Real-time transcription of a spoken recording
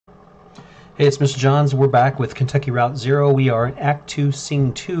Hey, it's Mr. Johns. We're back with Kentucky Route Zero. We are in Act 2,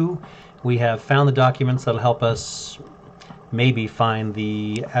 Scene 2. We have found the documents that'll help us maybe find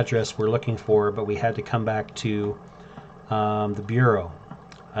the address we're looking for, but we had to come back to the Bureau.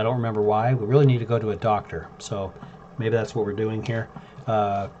 I don't remember why. We really need to go to a doctor, so maybe that's what we're doing here.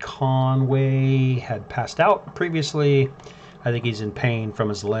 Conway had passed out previously. I think he's in pain from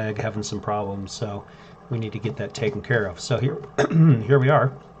his leg, having some problems, so we need to get that taken care of. So here, here we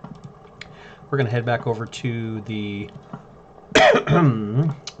are. We're going to head back over to the,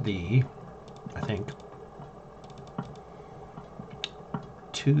 I think,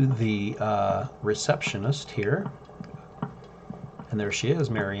 to the receptionist here. And there she is,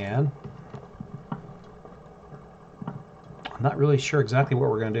 Marianne. I'm not really sure exactly what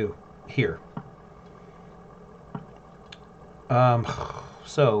we're going to do here.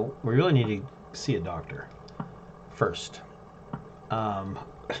 So we really need to see a doctor first.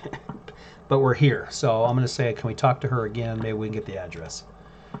 But we're here, so I'm going to say, can we talk to her again? Maybe we can get the address.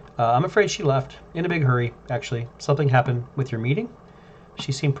 I'm afraid she left in a big hurry, actually. Something happened with your meeting.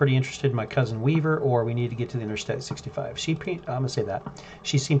 She seemed pretty interested in my cousin Weaver, or we need to get to the Interstate 65. I'm going to say that.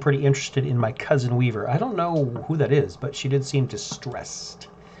 She seemed pretty interested in my cousin Weaver. I don't know who that is, but she did seem distressed.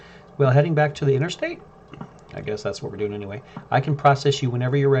 Well, heading back to the interstate? I guess that's what we're doing anyway. I can process you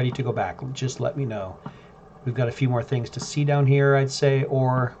whenever you're ready to go back. Just let me know. We've got a few more things to see down here, I'd say,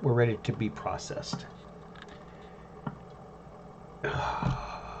 or we're ready to be processed.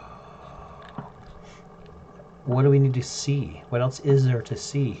 What do we need to see? What else is there to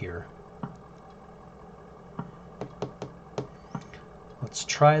see here? Let's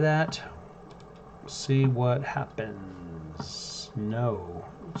try that. See what happens. No.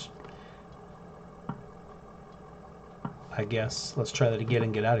 I guess let's try that again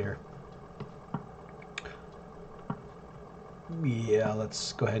and get out of here. Yeah,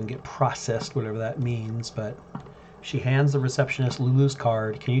 let's go ahead and get processed, whatever that means. But she hands the receptionist Lulu's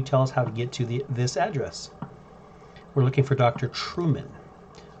card. Can you tell us how to get to this address? We're looking for Dr. Truman.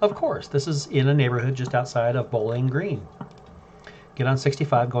 Of course, this is in a neighborhood just outside of Bowling Green. Get on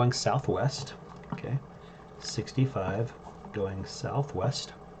 65 going southwest. Okay, 65 going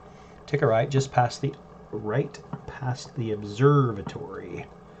southwest. Take a right just past the observatory.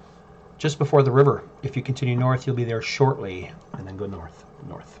 Just before the river. If you continue north, you'll be there shortly, and then go north.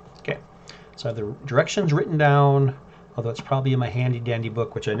 Okay, so I have the directions written down, although it's probably in my handy dandy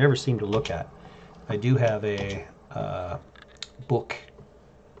book, which I never seem to look at. I do have a book.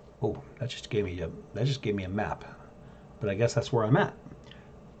 Oh, that just gave me a map, but I guess that's where I'm at.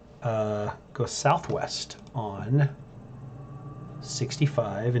 Go southwest on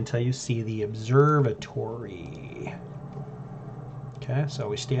 65 until you see the observatory. Okay, so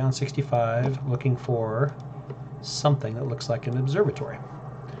we stay on 65 looking for something that looks like an observatory.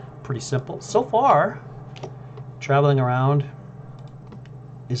 Pretty simple. So far, traveling around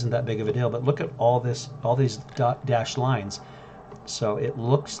isn't that big of a deal, but look at all these dashed lines. So it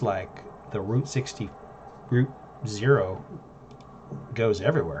looks like the Route 0 goes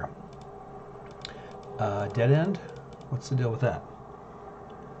everywhere. Dead end? What's the deal with that?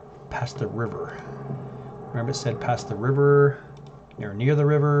 Past the river. Remember it said past the river. Or near the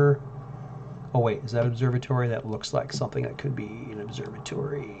river. Oh wait, is that observatory? That looks like something that could be an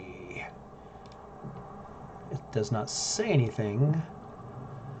observatory. It does not say anything.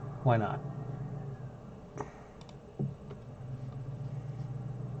 Why not?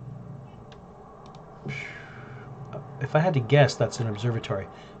 If I had to guess, that's an observatory,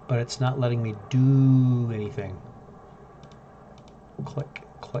 but it's not letting me do anything. Click,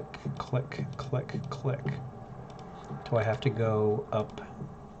 click, click, click, click. Do I have to go up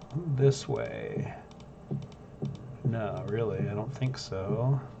this way? No, really, I don't think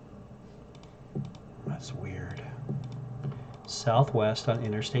so. That's weird. Southwest on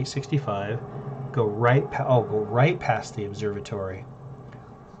Interstate 65. Go right past the observatory.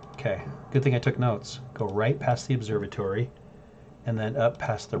 Okay, good thing I took notes. Go right past the observatory and then up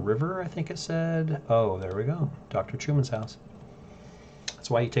past the river, I think it said. Oh, there we go. Dr. Truman's house. That's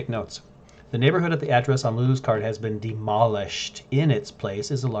why you take notes. The neighborhood at the address on Lulu's card has been demolished. In its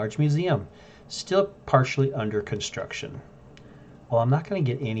place is a large museum, still partially under construction. Well, I'm not going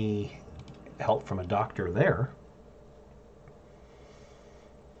to get any help from a doctor there.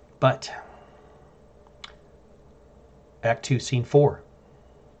 But, Act 2, Scene 4.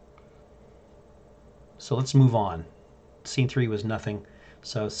 So let's move on. Scene 3 was nothing.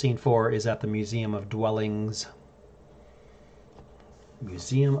 So Scene 4 is at the Museum of Dwellings.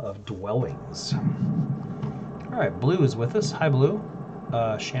 Museum of Dwellings. All right, Blue is with us. Hi, Blue.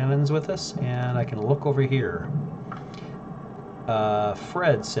 Shannon's with us, and I can look over here.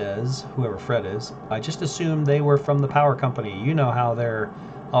 Fred says, whoever Fred is, I just assumed they were from the power company. You know how they're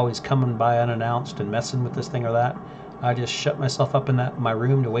always coming by unannounced and messing with this thing or that. I just shut myself up in my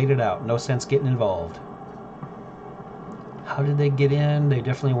room to wait it out. No sense getting involved. How did they get in? They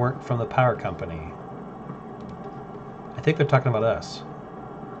definitely weren't from the power company. I think they're talking about us.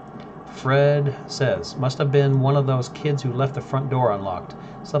 Fred says, must have been one of those kids who left the front door unlocked.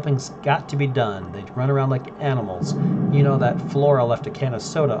 Something's got to be done. They run around like animals. You know that Flora left a can of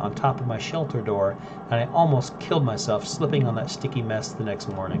soda on top of my shelter door, and I almost killed myself slipping on that sticky mess the next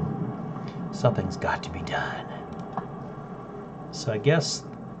morning. Something's got to be done. So I guess,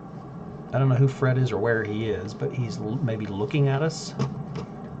 I don't know who Fred is or where he is, but he's maybe looking at us.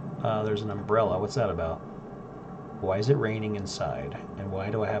 There's an umbrella. What's that about? Why is it raining inside? And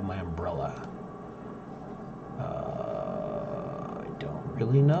why do I have my umbrella? I don't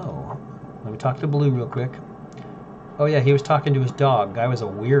really know. Let me talk to Blue real quick. Oh yeah, he was talking to his dog. Guy was a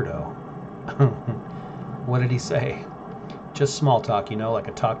weirdo. What did he say? Just small talk, you know, like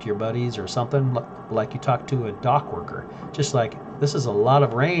a talk to your buddies or something, like you talk to a dock worker. Just like, this is a lot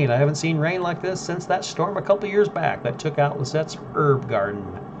of rain. I haven't seen rain like this since that storm a couple years back that took out Lisette's herb garden.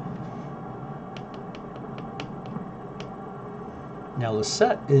 Now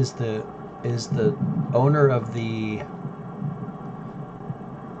Lisette is the owner of the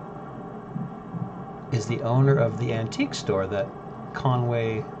antique store that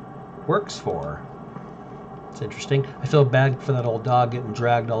Conway works for. It's interesting. I feel bad for that old dog getting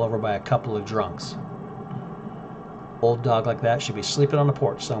dragged all over by a couple of drunks. Old dog like that should be sleeping on the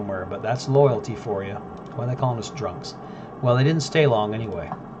porch somewhere, but that's loyalty for you. Why are they calling us drunks? Well, they didn't stay long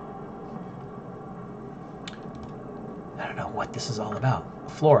anyway. I don't know what this is all about.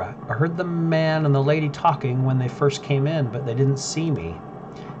 Flora, I heard the man and the lady talking when they first came in, but they didn't see me.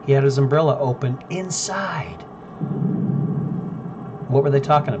 He had his umbrella open inside. What were they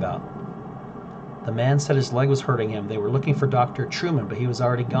talking about? The man said his leg was hurting him. They were looking for Dr. Truman, but he was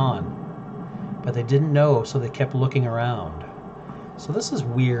already gone. But they didn't know, so they kept looking around. So this is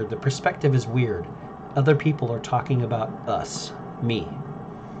weird. The perspective is weird. Other people are talking about us, me.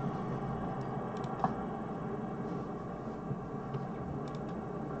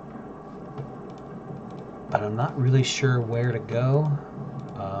 But I'm not really sure where to go.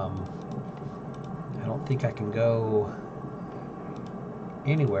 I don't think I can go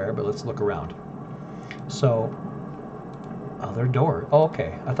anywhere, but let's look around. So, oh, their door. Oh,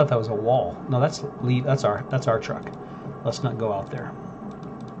 okay. I thought that was a wall. No, that's our truck. Let's not go out there.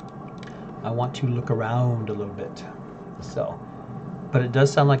 I want to look around a little bit. So, but it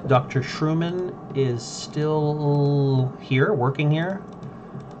does sound like Dr. Truman is still here, working here.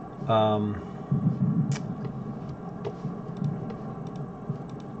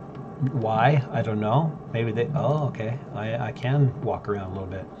 Why? I don't know. Maybe they... Oh, okay. I can walk around a little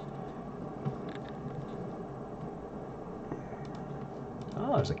bit.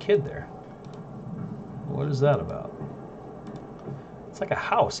 Oh, there's a kid there. What is that about? It's like a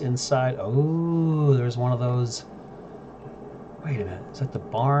house inside. Oh, there's one of those... Wait a minute. Is that the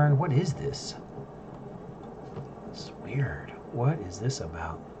barn? What is this? It's weird. What is this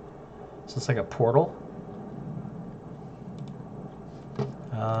about? So it's like a portal?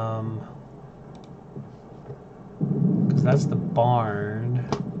 Because that's the barn.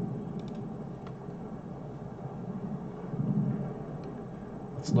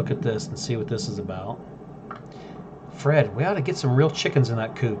 Let's look at this and see what this is about. Fred, we ought to get some real chickens in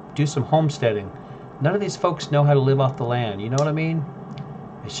that coop. Do some homesteading. None of these folks know how to live off the land. You know what I mean?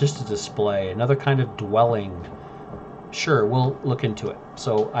 It's just a display. Another kind of dwelling. Sure, we'll look into it.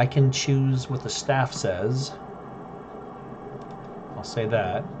 So I can choose what the staff says. I'll say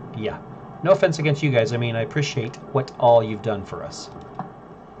that. Yeah. No offense against you guys. I mean, I appreciate what all you've done for us.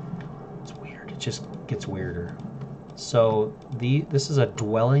 It's weird. It just gets weirder. So this is a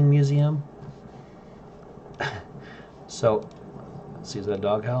dwelling museum. So, let's see, is that a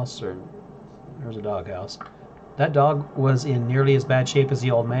doghouse? Or there's a doghouse. That dog was in nearly as bad shape as the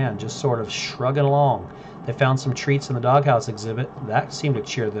old man, just sort of shrugging along. They found some treats in the doghouse exhibit. That seemed to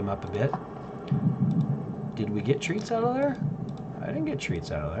cheer them up a bit. Did we get treats out of there? I didn't get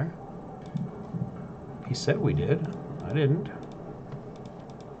treats out of there. He said we did. I didn't.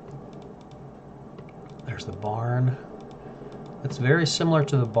 There's the barn. It's very similar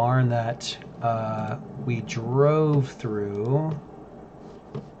to the barn that we drove through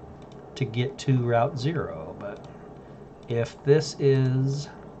to get to Route 0. But if this is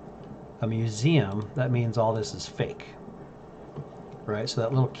a museum, that means all this is fake. Right? So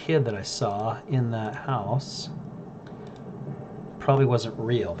that little kid that I saw in that house probably wasn't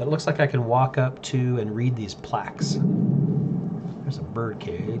real, but it looks like I can walk up to and read these plaques. There's a bird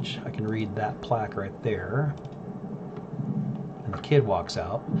cage. I can read that plaque right there. And the kid walks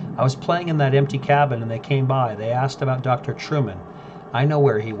out. I was playing in that empty cabin and they came by. They asked about Dr. Truman. I know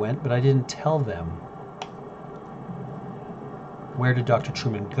where he went, but I didn't tell them. Where did Dr.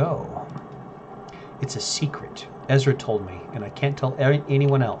 Truman go? It's a secret. Ezra told me, and I can't tell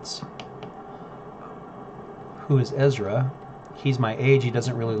anyone else. Who is Ezra? He's my age. He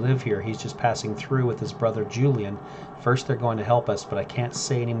doesn't really live here. He's just passing through with his brother Julian. First they're going to help us, but I can't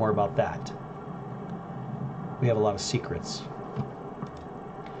say any more about that. We have a lot of secrets.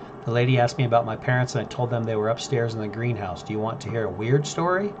 The lady asked me about my parents, and I told them they were upstairs in the greenhouse. Do you want to hear a weird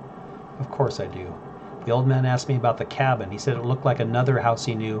story? Of course I do. The old man asked me about the cabin. He said it looked like another house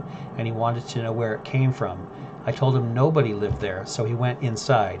he knew, and he wanted to know where it came from. I told him nobody lived there, so he went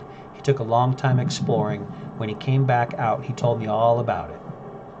inside. He took a long time exploring. When he came back out, he told me all about it.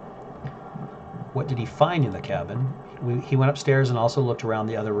 What did he find in the cabin? He went upstairs and also looked around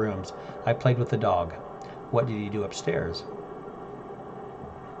the other rooms. I played with the dog. What did he do upstairs?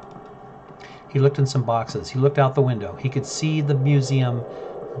 He looked in some boxes. He looked out the window. He could see the museum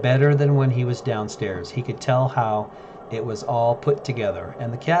better than when he was downstairs. He could tell how it was all put together.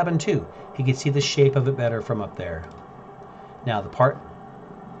 And the cabin, too. He could see the shape of it better from up there. Now, the part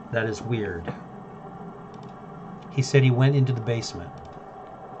that is weird. He said he went into the basement.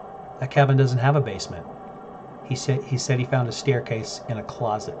 That cabin doesn't have a basement. He said he found a staircase in a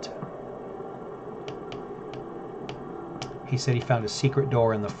closet. He said he found a secret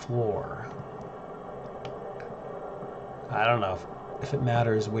door in the floor. I don't know if it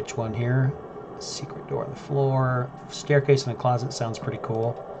matters which one here. Secret door on the floor. Staircase in a closet sounds pretty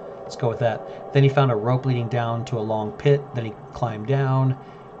cool. Let's go with that. Then he found a rope leading down to a long pit. Then he climbed down.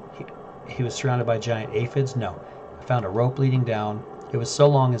 He was surrounded by giant aphids. No. I found a rope leading down. It was so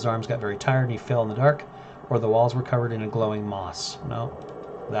long his arms got very tired and he fell in the dark, or the walls were covered in a glowing moss. No,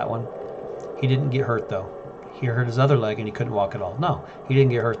 that one. He didn't get hurt though. He hurt his other leg and he couldn't walk at all. No, he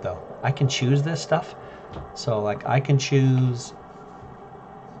didn't get hurt though. I can choose this stuff. So like I can choose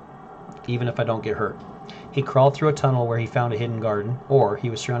even if I don't get hurt. He crawled through a tunnel where he found a hidden garden, or he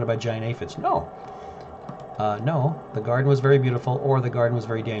was surrounded by giant aphids. No. No, the garden was very beautiful, or the garden was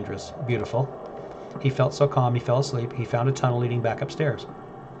very dangerous. Beautiful. He felt so calm, he fell asleep. He found a tunnel leading back upstairs.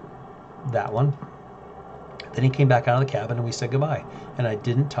 That one. Then he came back out of the cabin and we said goodbye. And I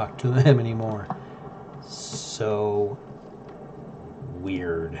didn't talk to him anymore. So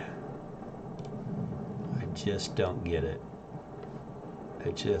weird. I just don't get it.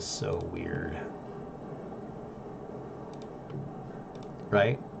 It's just so weird.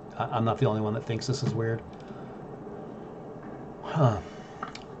 Right? I'm not the only one that thinks this is weird. Huh.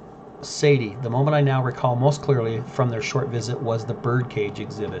 Sadie, the moment I now recall most clearly from their short visit was the birdcage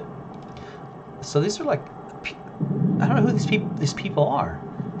exhibit. So these are like, I don't know who these people are.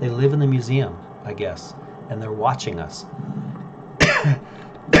 They live in the museum, I guess, and they're watching us.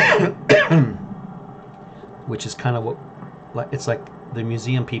 Which is kind of what, it's like the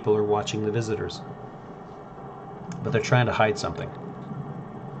museum people are watching the visitors. But they're trying to hide something.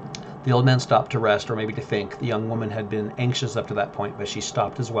 The old man stopped to rest, or maybe to think. The young woman had been anxious up to that point, but she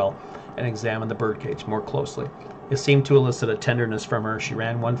stopped as well and examined the birdcage more closely. It seemed to elicit a tenderness from her. She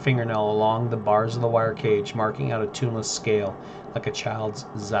ran one fingernail along the bars of the wire cage, marking out a tuneless scale like a child's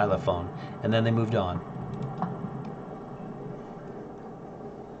xylophone, and then they moved on.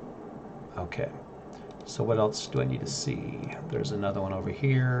 Okay, so what else do I need to see? There's another one over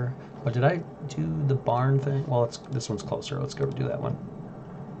here. Oh, did I do the barn thing? Well, this one's closer. Let's go do that one.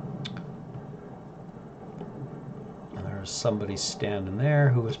 There's somebody standing there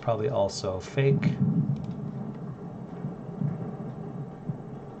who is probably also fake.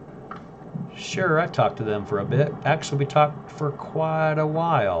 Sure, I talked to them for a bit. Actually, we talked for quite a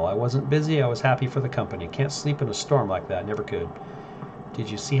while. I wasn't busy. I was happy for the company. Can't sleep in a storm like that. Never could. Did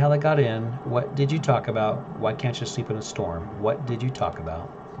you see how they got in? What did you talk about? Why can't you sleep in a storm? What did you talk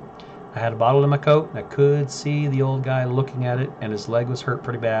about? I had a bottle in my coat, and I could see the old guy looking at it, and his leg was hurt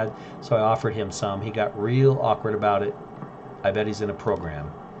pretty bad, so I offered him some. He got real awkward about it. I bet he's in a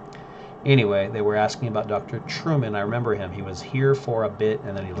program. Anyway, they were asking about Dr. Truman. I remember him. He was here for a bit,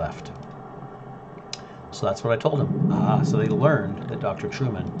 and then he left. So that's what I told him. Ah, so they learned that Dr.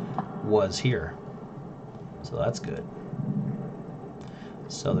 Truman was here. So that's good.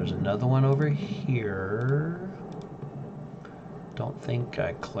 So there's another one over here. Don't think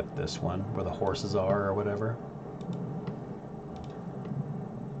I clicked this one where the horses are or whatever.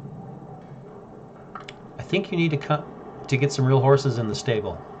 I think you need to get some real horses in the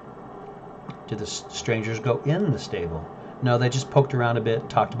stable. Did the strangers go in the stable? No, they just poked around a bit,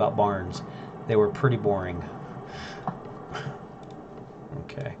 talked about barns. They were pretty boring.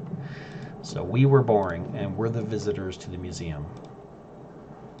 Okay. So we were boring, and we're the visitors to the museum.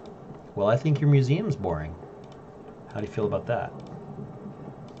 Well, I think your museum's boring. How do you feel about that?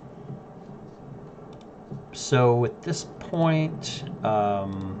 So at this point, I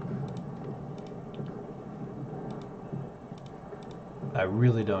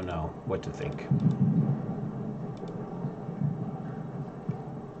really don't know what to think.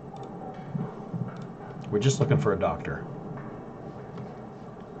 We're just looking for a doctor.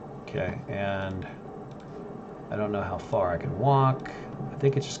 Okay, and I don't know how far I can walk. I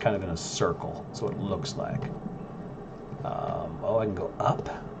think it's just kind of in a circle, so it looks like. Oh, I can go up?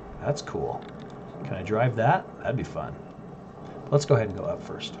 That's cool. Can I drive that? That'd be fun. Let's go ahead and go up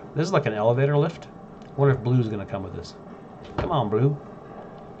first. This is like an elevator lift. I wonder if Blue's gonna come with us. Come on, Blue.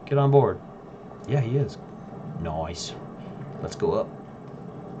 Get on board. Yeah, he is. Nice. Let's go up.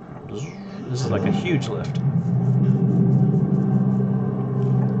 This is like a huge lift.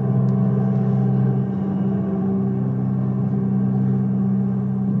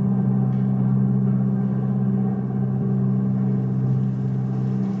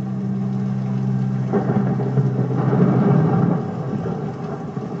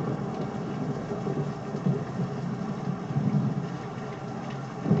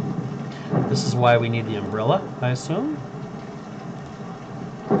 This is why we need the umbrella, I assume.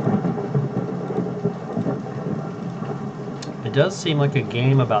 It does seem like a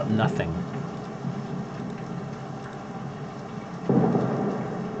game about nothing.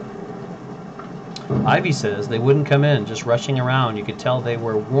 Ivy says they wouldn't come in, just rushing around. You could tell they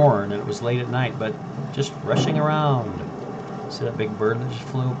were worn and it was late at night, but just rushing around. See that big bird that just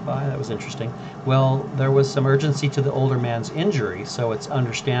flew by? That was interesting. Well, there was some urgency to the older man's injury, so it's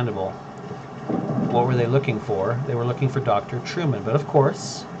understandable. What were they looking for? They were looking for Dr. Truman, but of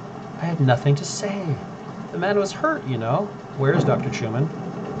course, I had nothing to say. The man was hurt, you know. Where's Dr. Truman?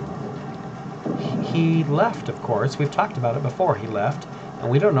 He left, of course. We've talked about it before. He left, and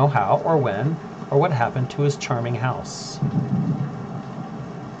we don't know how or when or what happened to his charming house.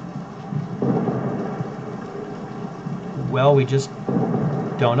 Well, we just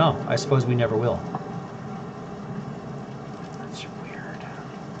don't know. I suppose we never will. That's weird.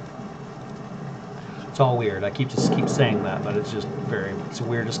 It's all weird. I keep saying that, but it's just it's the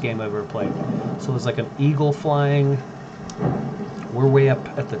weirdest game I've ever played. So there's like an eagle flying. We're way up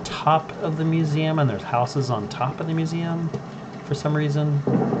at the top of the museum, and there's houses on top of the museum for some reason.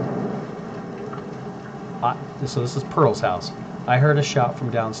 So this is Pearl's house. I heard a shout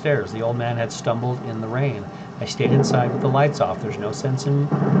from downstairs. The old man had stumbled in the rain. I stayed inside with the lights off. There's no sense in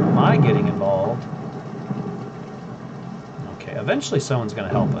my getting involved. Okay, eventually someone's going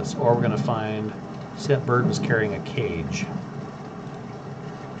to help us, or we're going to find... See, that bird was carrying a cage.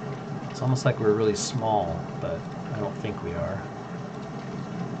 It's almost like we're really small, but I don't think we are.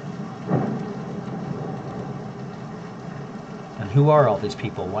 And who are all these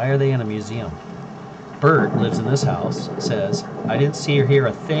people? Why are they in a museum? Bert lives in this house, says, I didn't see or hear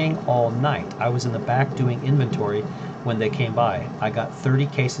a thing all night. I was in the back doing inventory when they came by. I got 30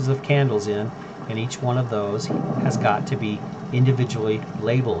 cases of candles in, and each one of those has got to be individually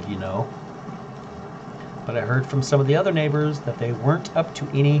labeled, you know. But I heard from some of the other neighbors that they weren't up to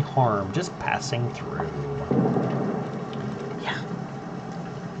any harm, just passing through.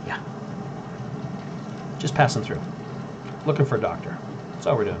 Yeah. Just passing through. Looking for a doctor. That's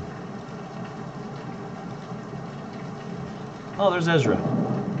all we're doing. Oh, there's Ezra.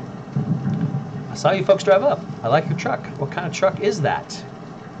 I saw you folks drive up. I like your truck. What kind of truck is that?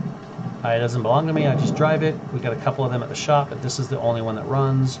 It doesn't belong to me. I just drive it. We got a couple of them at the shop, but this is the only one that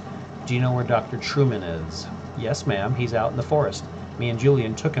runs. Do you know where Dr. Truman is? Yes, ma'am. He's out in the forest. Me and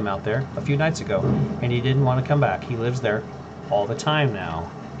Julian took him out there a few nights ago, and he didn't want to come back. He lives there all the time now.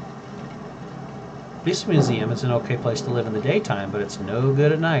 This museum is an okay place to live in the daytime, but it's no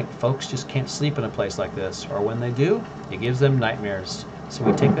good at night. Folks just can't sleep in a place like this, or when they do, it gives them nightmares. So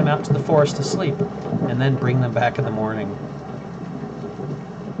we take them out to the forest to sleep, and then bring them back in the morning.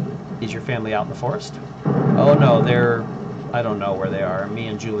 Is your family out in the forest? Oh no, I don't know where they are. Me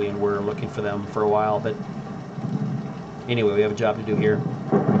and Julian were looking for them for a while, but anyway, we have a job to do here.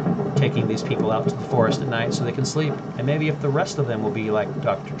 Taking these people out to the forest at night so they can sleep. And maybe if the rest of them will be like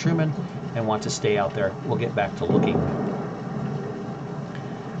Dr. Truman and want to stay out there, we'll get back to looking.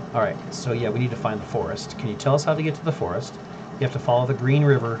 Alright, so yeah, we need to find the forest. Can you tell us how to get to the forest? You have to follow the Green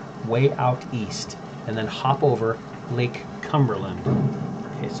River way out east and then hop over Lake Cumberland.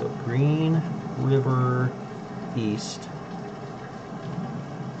 Okay, so Green River east.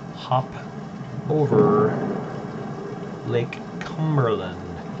 Hop over Lake Cumberland.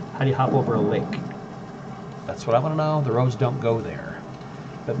 How do you hop over a lake? That's what I want to know. The roads don't go there.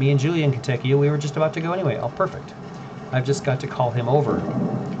 But me and Julian can take you. We were just about to go anyway. Oh, perfect. I've just got to call him over.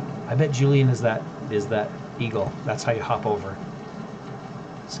 I bet Julian is that eagle. That's how you hop over.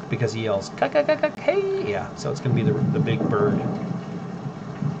 It's because he yells, hey! Yeah, so it's going to be the big bird.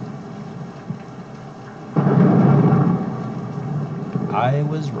 I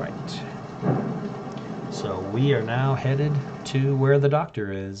was right. So we are now headed to where the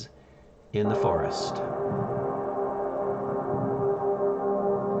doctor is, in the forest.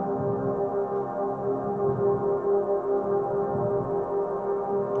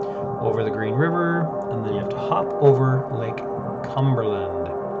 Over the Green River, and then you have to hop over Lake Cumberland.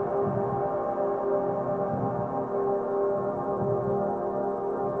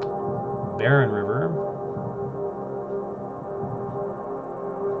 Barren River.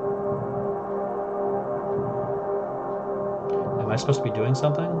 Am I supposed to be doing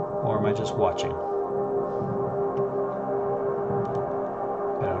something, or am I just watching? I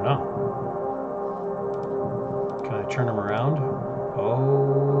don't know. Can I turn him around?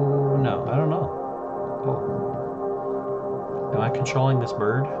 Oh, no, I don't know. Oh. Am I controlling this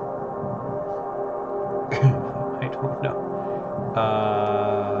bird? I don't know.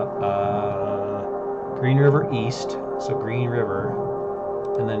 Green River East, so Green River,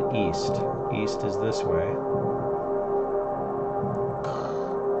 and then East. East is this way.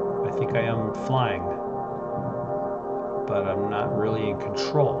 I think I am flying, but I'm not really in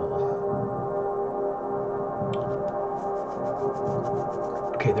control.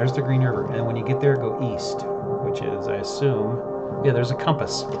 Okay, there's the Green River, and when you get there, go east, which is, I assume, yeah, there's a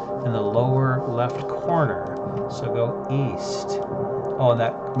compass in the lower left corner, so go east. Oh, and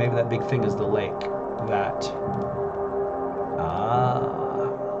that, maybe that big thing is the lake.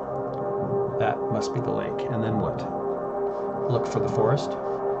 That must be the lake. And then what? Look for the forest.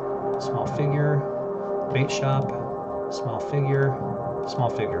 Small figure, bait shop, small figure, small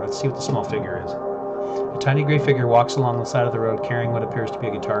figure. Let's see what the small figure is. A tiny gray figure walks along the side of the road carrying what appears to be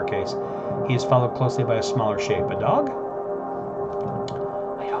a guitar case. He is followed closely by a smaller shape. A dog?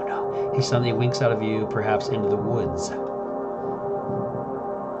 I don't know. He suddenly winks out of view, perhaps into the woods.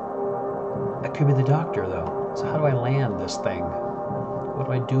 That could be the doctor, though. So how do I land this thing? What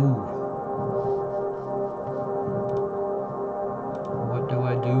do I do? What do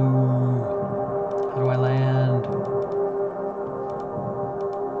I do? How do I land?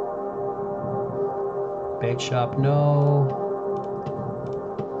 Bait shop, no.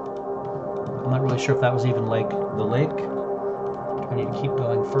 I'm not really sure if that was even the lake. Do I need to keep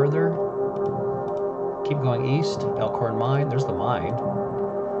going further? Keep going east. Elkhorn Mine. There's the mine.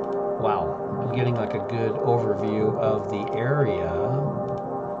 Wow. I'm getting like a good overview of the area.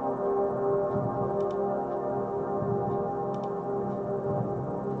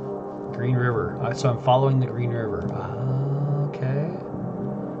 Green River. So I'm following the Green River. Okay.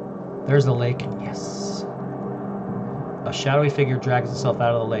 There's the lake. Yes. A shadowy figure drags itself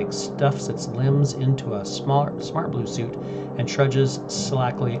out of the lake, stuffs its limbs into a smart blue suit, and trudges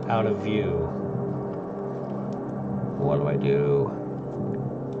slackly out of view. What do I do?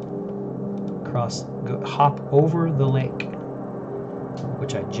 Hop over the lake,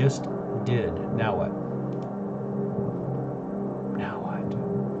 which I just did. Now what? Now what?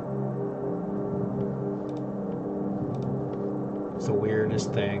 It's the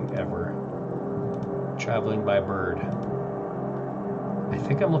weirdest thing ever. Traveling by bird. I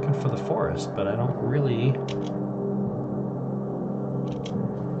think I'm looking for the forest, but I don't really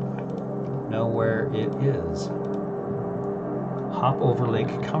know where it is. Hop over Lake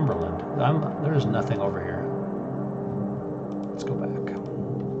Cumberland. There's nothing over here. Let's go back.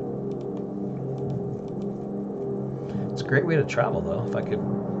 It's a great way to travel, though, if I could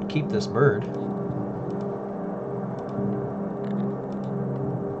keep this bird.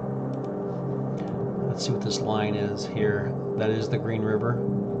 Let's see what this line is here. That is the Green River.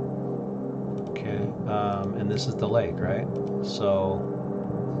 Okay, and this is the lake, right? So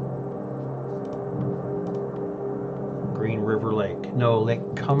Green River Lake. No, Lake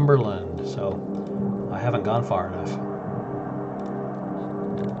Cumberland. So I haven't gone far enough.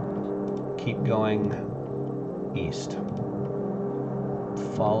 Keep going east.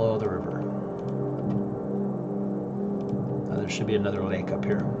 Follow the river. Now, there should be another lake up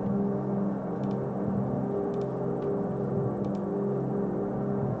here.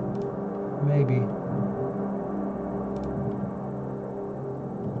 Maybe.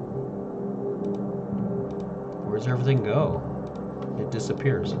 Where's everything go? It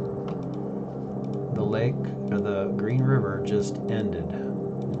disappears. The lake, or the Green River, just ended.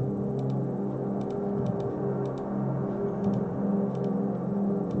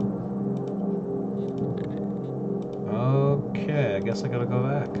 Okay, I guess I gotta go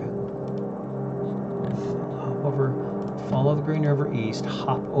back. Hop over, follow the Green River east,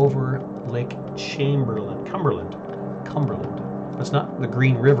 hop over Lake Cumberland. But it's not the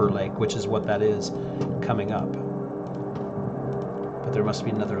Green River Lake, which is what that is coming up. But there must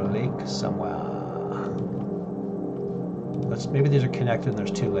be another lake somewhere. Maybe these are connected and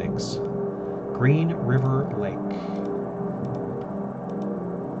there's two lakes. Green River Lake.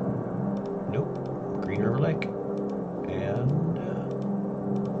 Nope. Green River Lake. And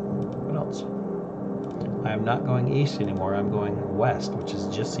what else? I am not going east anymore. I'm going west, which is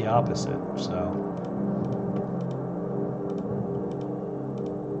just the opposite. So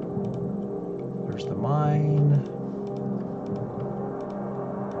there's the mine.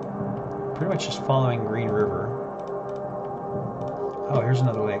 Pretty much just following Green River. Oh, here's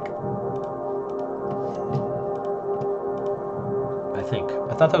another lake. I think.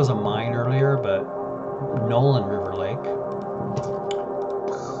 I thought that was a mine earlier, but Nolan River Lake.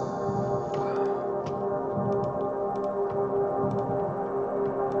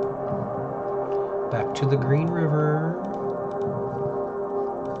 Back to the Green River.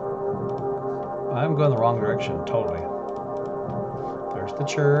 I'm going the wrong direction, totally. There's the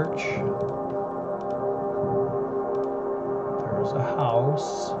church. There's a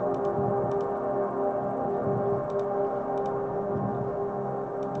house.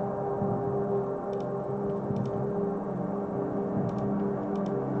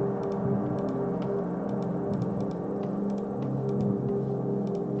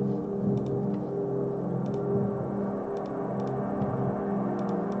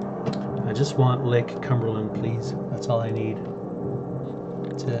 I just want Lake Cumberland, please. That's all I need.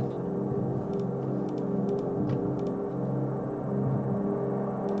 That's it.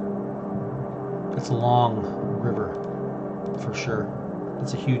 It's a long river, for sure.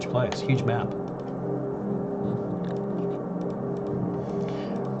 It's a huge place, huge map.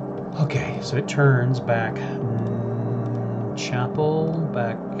 Okay, so it turns back Chapel,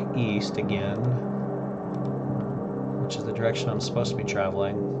 back east again, which is the direction I'm supposed to be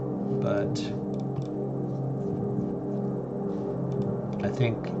traveling. But I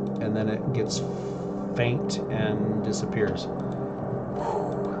think, and then it gets faint and disappears.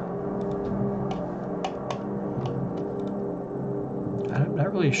 I'm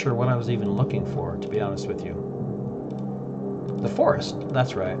not really sure what I was even looking for, to be honest with you. The forest,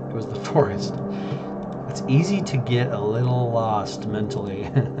 that's right, it was the forest. It's easy to get a little lost mentally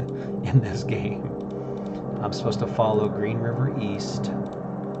in this game. I'm supposed to follow Green River East,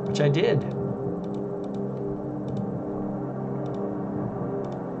 which I did.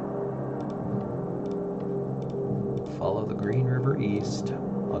 Follow the Green River East.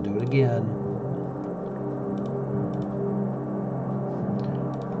 I'll do it again.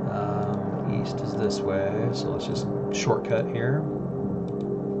 East is this way, so let's just shortcut here.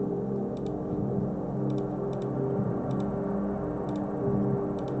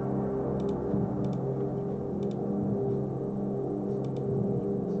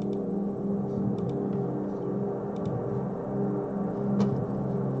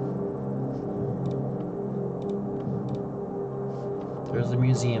 There's the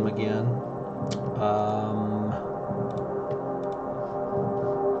museum again.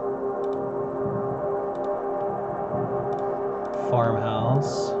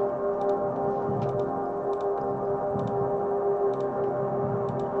 Farmhouse.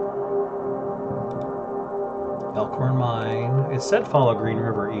 Elkhorn Mine. It said follow Green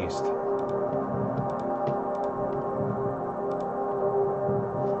River East.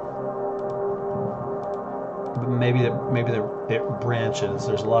 Maybe it branches.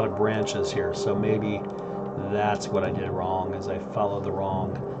 There's a lot of branches here, so maybe that's what I did wrong, is I followed the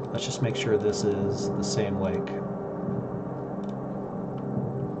wrong. Let's just make sure this is the same lake.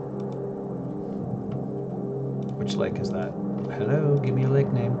 Which lake is that? Hello, give me a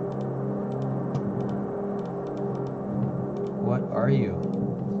lake name. What are you?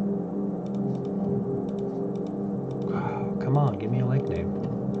 Oh, come on, give me a lake name.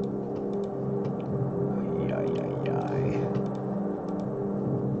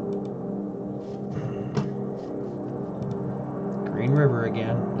 Green River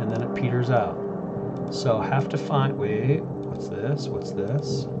again, and then it peters out. So have to find, wait, what's this? What's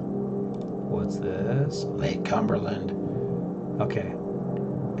this? What's this? Lake Cumberland. Okay.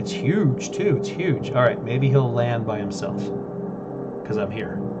 It's huge too, it's huge. All right, maybe he'll land by himself because I'm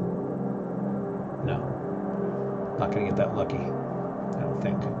here. No, not gonna get that lucky, I don't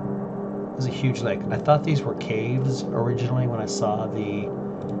think. This is a huge lake. I thought these were caves originally when I saw the,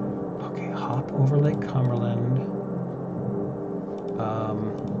 okay, hop over Lake Cumberland.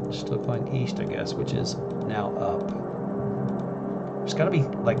 Still going east, I guess, which is now up. There's got to be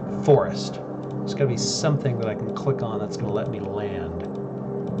like forest. There's got to be something that I can click on that's going to let me land.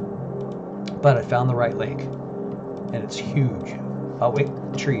 But I found the right lake, and it's huge. Oh wait,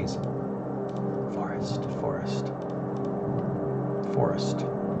 trees. Forest, forest, forest,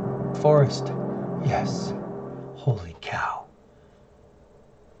 forest. Yes. Holy cow.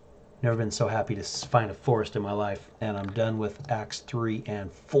 Never been so happy to find a forest in my life, and I'm done with Acts 3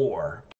 and 4.